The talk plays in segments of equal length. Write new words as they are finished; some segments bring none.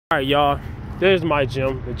All right, y'all, there's my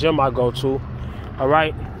gym, the gym I go to, all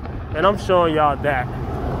right? And I'm showing y'all that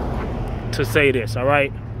to say this, all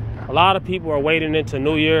right? A lot of people are waiting into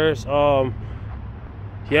New Year's.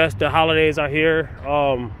 Yes, the holidays are here,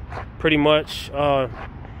 pretty much.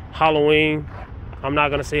 Halloween, I'm not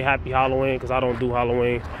gonna say happy Halloween because I don't do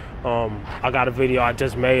Halloween. I got a video I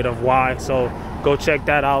just made of why, so go check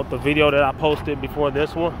that out, the video that I posted before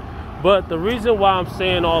this one. But the reason why I'm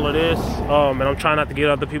saying all of this, and I'm trying not to get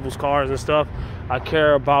other people's cars and stuff, I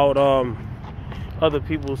care about other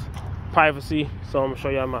people's privacy. So I'm gonna show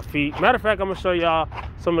y'all my feet. Matter of fact, I'm gonna show y'all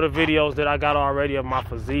some of the videos that I got already of my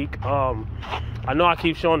physique. I know I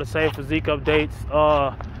keep showing the same physique updates,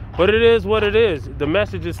 but it is what it is. The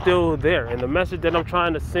message is still there, and the message that I'm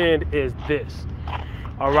trying to send is this.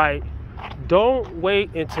 All right, don't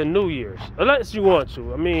wait until New Year's unless you want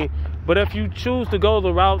to. I mean, but if you choose to go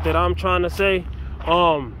the route that I'm trying to say,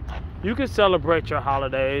 you can celebrate your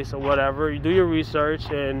holidays or whatever. You do your research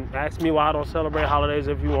and ask me why I don't celebrate holidays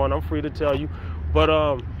if you want. I'm free to tell you. But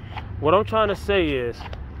what I'm trying to say is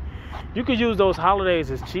you could use those holidays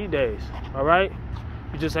as cheat days, all right?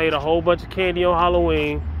 You just ate a whole bunch of candy on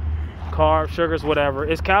Halloween, carbs, sugars, whatever.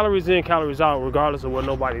 It's calories in, calories out, regardless of what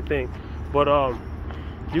nobody thinks. But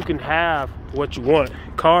you can have what you want.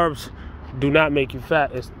 Carbs do not make you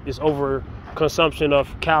fat. It's over consumption of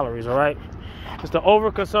calories, all right? It's the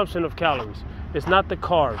overconsumption of calories. It's not the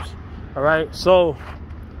carbs, all right? So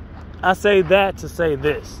I say that to say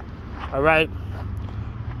this, all right?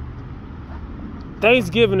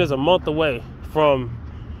 Thanksgiving is a month away from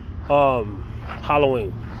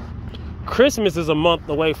Halloween. Christmas is a month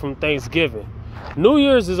away from Thanksgiving. New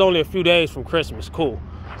Year's is only a few days from Christmas. Cool.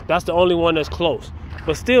 That's the only one that's close.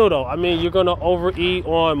 But still, though, I mean, you're gonna overeat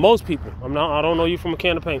on most people. I don't know you from a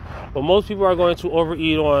can of paint, but most people are going to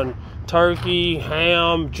overeat on turkey,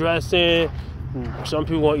 ham, dressing. Some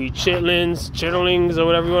people want to eat chitterlings, or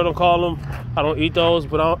whatever you want to call them. I don't eat those,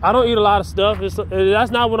 but I don't eat a lot of stuff.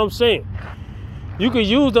 That's not what I'm saying. You can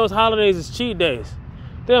use those holidays as cheat days.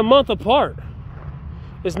 They're a month apart.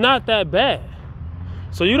 It's not that bad.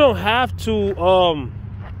 So you don't have to,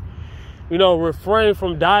 refrain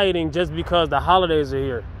from dieting just because the holidays are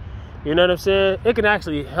here. You know what I'm saying? It can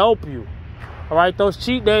actually help you. All right, those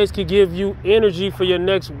cheat days can give you energy for your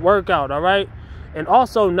next workout, all right? And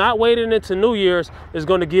also, not waiting into New Year's is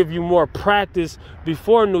going to give you more practice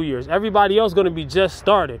before New Year's. Everybody else is going to be just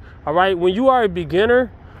started, all right? When you are a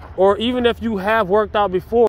beginner, or even if you have worked out before,